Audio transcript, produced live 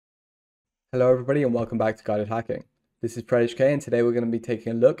Hello everybody and welcome back to Guided Hacking. This is PredishK and today we're going to be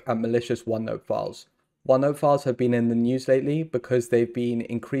taking a look at malicious OneNote files. OneNote files have been in the news lately because they've been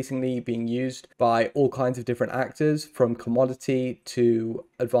increasingly being used by all kinds of different actors, from commodity to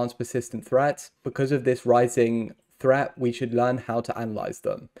advanced persistent threats. Because of this rising threat, we should learn how to analyze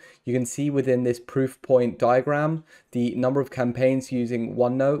them. You can see within this proof point diagram the number of campaigns using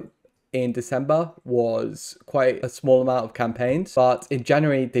OneNote. In December was quite a small amount of campaigns, but in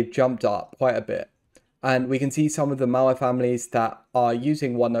January they've jumped up quite a bit. And we can see some of the malware families that are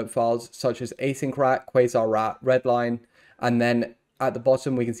using OneNote files, such as AsyncRat, QuasarRat, Redline, and then at the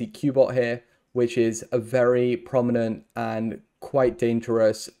bottom we can see Qbot here, which is a very prominent and quite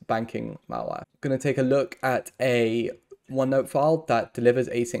dangerous banking malware. I'm going to take a look at a OneNote file that delivers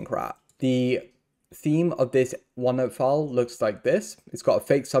AsyncRat. The theme of this OneNote file looks like this. It's got a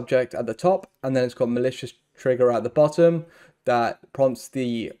fake subject at the top, and then it's got malicious trigger at the bottom that prompts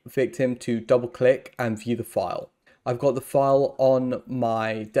the victim to double click and view the file. I've got the file on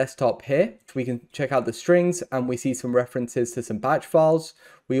my desktop here. We can check out the strings and we see some references to some batch files.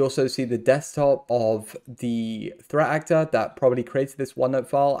 We also see the desktop of the threat actor that probably created this OneNote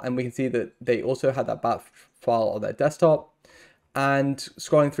file, and we can see that they also had that batch file on their desktop. And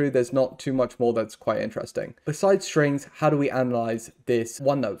scrolling through, there's not too much more that's quite interesting. Besides strings, how do we analyze this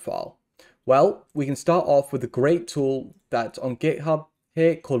OneNote file? Well, we can start off with a great tool that's on GitHub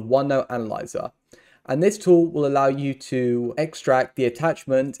here called OneNote Analyzer. And this tool will allow you to extract the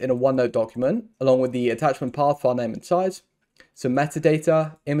attachment in a OneNote document, along with the attachment path, file name, and size, some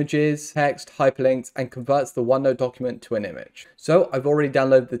metadata, images, text, hyperlinks, and converts the OneNote document to an image. So I've already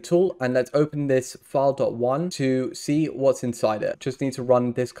downloaded the tool, and let's open this file.one to see what's inside it. Just need to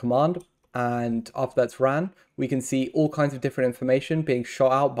run this command, and after that's ran, we can see all kinds of different information being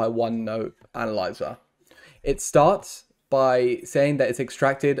shot out by OneNote Analyzer. It starts by saying that it's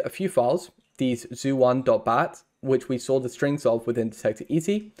extracted a few files, these zoo1.bat, which we saw the strings of within dissect.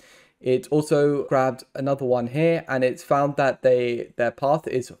 It also grabbed another one here, and it's found that their path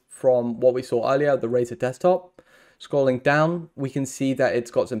is from what we saw earlier, the RAZER desktop. Scrolling down, we can see that it's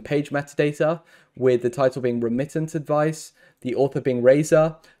got some page metadata, with the title being remittance advice, the author being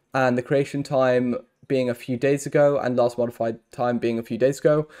RAZER, and the creation time being a few days ago, and last modified time being a few days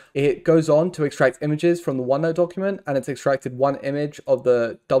ago. It goes on to extract images from the OneNote document, and it's extracted one image of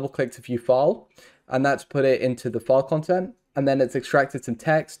the double click to view file, and that's put it into the file content. And then it's extracted some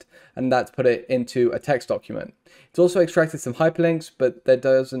text, and that's put it into a text document. It's also extracted some hyperlinks, but there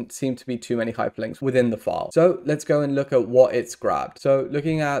doesn't seem to be too many hyperlinks within the file. So let's go and look at what it's grabbed. So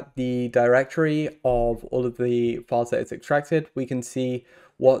looking at the directory of all of the files that it's extracted, we can see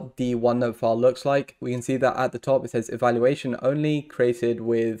what the OneNote file looks like. We can see that at the top it says evaluation only, created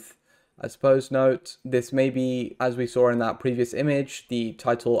with a suppose note. This may be, as we saw in that previous image, the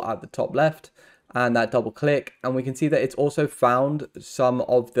title at the top left, and that double click, and we can see that it's also found some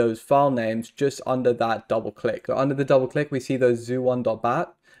of those file names just under that double click. So under the double click, we see those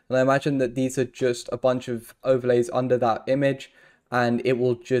zoo1.bat, and I imagine that these are just a bunch of overlays under that image, and it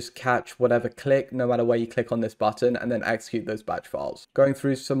will just catch whatever click, no matter where you click on this button, and then execute those batch files. Going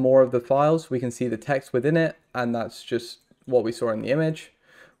through some more of the files, we can see the text within it, and that's just what we saw in the image.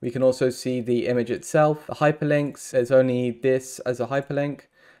 We can also see the image itself, the hyperlinks. There's only this as a hyperlink,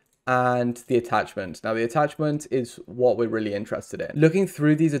 and the attachment. Now the attachment is what we're really interested in. Looking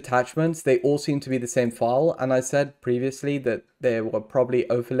through these attachments, they all seem to be the same file, and I said previously that they were probably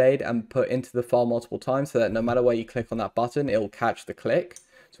overlaid and put into the file multiple times so that no matter where you click on that button, it'll catch the click.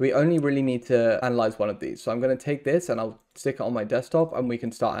 So we only really need to analyze one of these. So I'm going to take this and I'll stick it on my desktop and we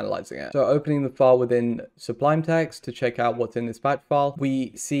can start analyzing it. So opening the file within Sublime Text to check out what's in this batch file,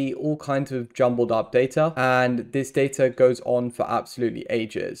 we see all kinds of jumbled up data, and this data goes on for absolutely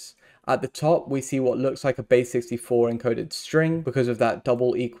ages. At the top, we see what looks like a base64 encoded string because of that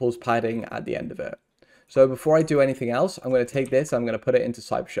double equals padding at the end of it. So before I do anything else, I'm going to take this, I'm going to put it into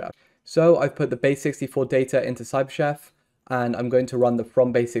CyberChef. So I've put the base64 data into CyberChef, and I'm going to run the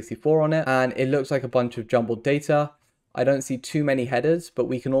from base64 on it, and it looks like a bunch of jumbled data. I don't see too many headers, but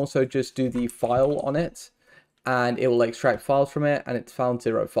we can also just do the file on it, and it will extract files from it, and it's found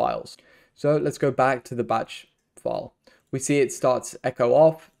 0 files. So let's go back to the batch file. We see it starts echo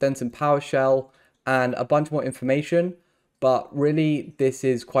off, then some PowerShell, and a bunch more information, but really this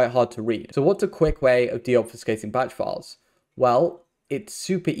is quite hard to read. So what's a quick way of deobfuscating batch files? Well, it's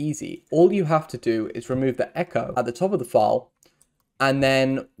super easy. All you have to do is remove the echo at the top of the file, and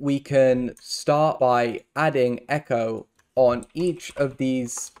then we can start by adding echo on each of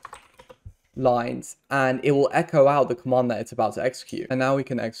these lines, and it will echo out the command that it's about to execute. And now we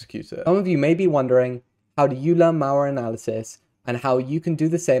can execute it. Some of you may be wondering, how do you learn malware analysis and how you can do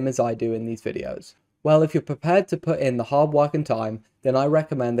the same as I do in these videos. Well, if you're prepared to put in the hard work and time, then I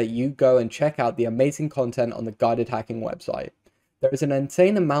recommend that you go and check out the amazing content on the Guided Hacking website. There is an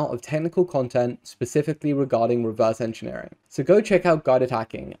insane amount of technical content specifically regarding reverse engineering. So go check out Guided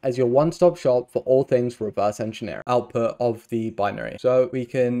Hacking as your one-stop shop for all things reverse engineering, output of the binary. So we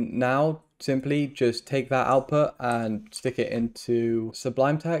can now simply just take that output and stick it into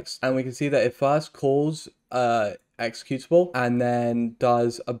Sublime Text, and we can see that it first calls executable and then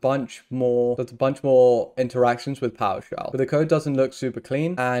does a bunch more interactions with PowerShell. But the code doesn't look super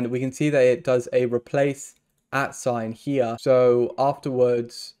clean, and we can see that it does a replace @ sign here. So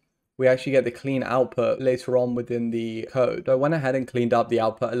afterwards we actually get the clean output later on within the code. So I went ahead and cleaned up the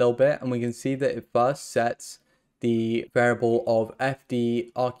output a little bit, and we can see that it first sets the variable of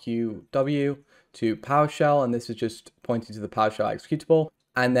fd_rqw to PowerShell, and this is just pointing to the PowerShell executable.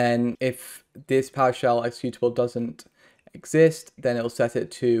 And then if this PowerShell executable doesn't exist, then it'll set it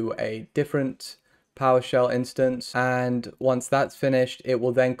to a different PowerShell instance. And once that's finished, it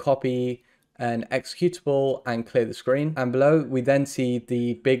will then copy an executable and clear the screen. And below, we then see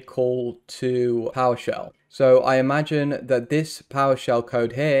the big call to PowerShell. So I imagine that this PowerShell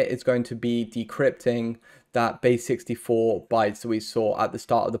code here is going to be decrypting that base 64 bytes that we saw at the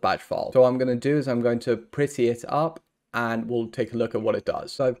start of the batch file. So what I'm going to do is I'm going to pretty it up, and we'll take a look at what it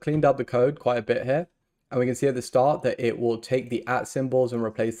does. So I've cleaned up the code quite a bit here, and we can see at the start that it will take the @ symbols and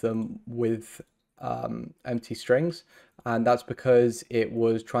replace them with empty strings. And that's because it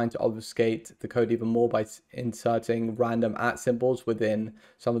was trying to obfuscate the code even more by inserting random @ symbols within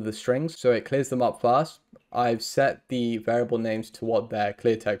some of the strings. So it clears them up first. I've set the variable names to what their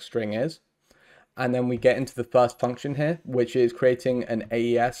clear text string is. And then we get into the first function here, which is creating an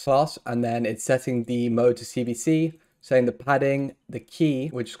AES class, and then it's setting the mode to CBC, setting the padding, the key,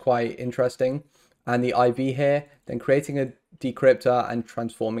 which is quite interesting, and the IV here, then creating a decryptor and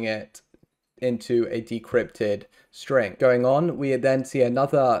transforming it into a decrypted string. Going on, we then see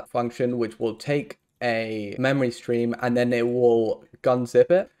another function which will take a memory stream, and then it will gun zip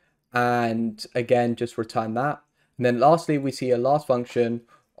it, and again just return that. And then lastly, we see a last function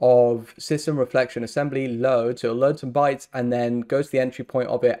of system reflection assembly load. So it'll load some bytes and then goes to the entry point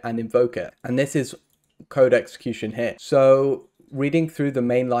of it and invoke it. And this is code execution here. So reading through the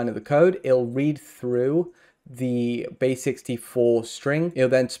main line of the code, it'll read through the base 64 string. It'll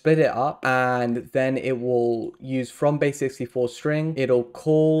then split it up, and then it will use from base 64 string. It'll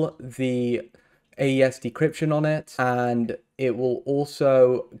call the AES decryption on it, and it will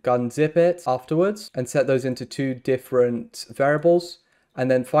also gun zip it afterwards and set those into two different variables. And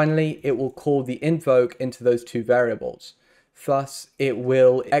then finally, it will call the invoke into those two variables. Thus, it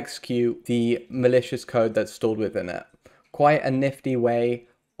will execute the malicious code that's stored within it. Quite a nifty way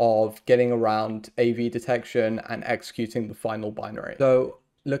of getting around AV detection and executing the final binary. So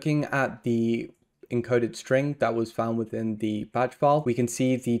looking at the encoded string that was found within the batch file, we can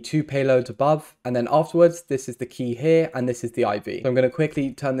see the two payloads above, and then afterwards this is the key here and this is the IV. So I'm going to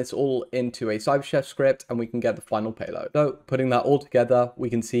quickly turn this all into a CyberChef script and we can get the final payload. So putting that all together, we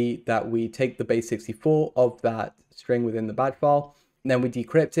can see that we take the base 64 of that string within the batch file, and then we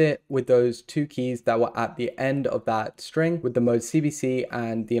decrypt it with those two keys that were at the end of that string with the mode CBC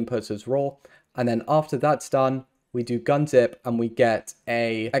and the inputs as raw. And then after that's done, we do gun zip and we get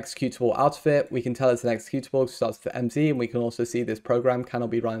a executable out of it. We can tell it's an executable because it starts with MZ, and we can also see this program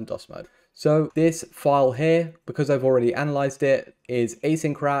cannot be run in DOS mode. So this file here, because I've already analyzed it, is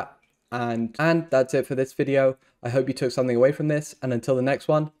async wrap, and that's it for this video. I hope you took something away from this, and until the next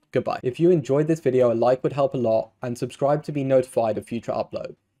one, goodbye. If you enjoyed this video, a like would help a lot, and subscribe to be notified of future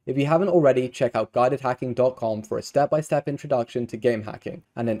uploads. If you haven't already, check out guidedhacking.com for a step-by-step introduction to game hacking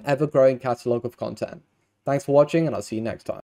and an ever-growing catalog of content. Thanks for watching, and I'll see you next time.